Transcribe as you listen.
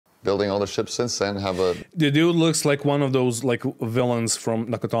building all the ships since then. Have a The dude looks like one of those like villains from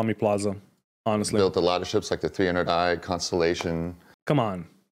Nakatomi Plaza. Honestly, built a lot of ships like the 300i Constellation. come on,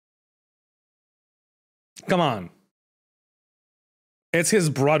 come on. It's his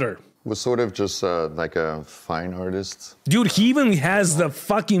brother. Was sort of just like a fine artist. Dude, he even has the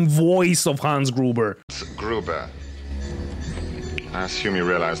fucking voice of Hans Gruber. Gruber. I assume you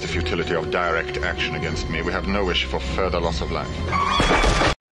realize the futility of direct action against me. We have no wish for further loss of life.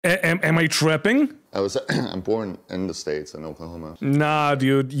 Am I tripping? I'm born in the States, in Oklahoma. Nah,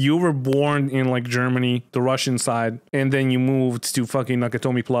 dude, you were born in like Germany, the Russian side, and then you moved to fucking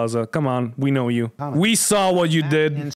Nakatomi Plaza. Come on, we know you. We saw what you did.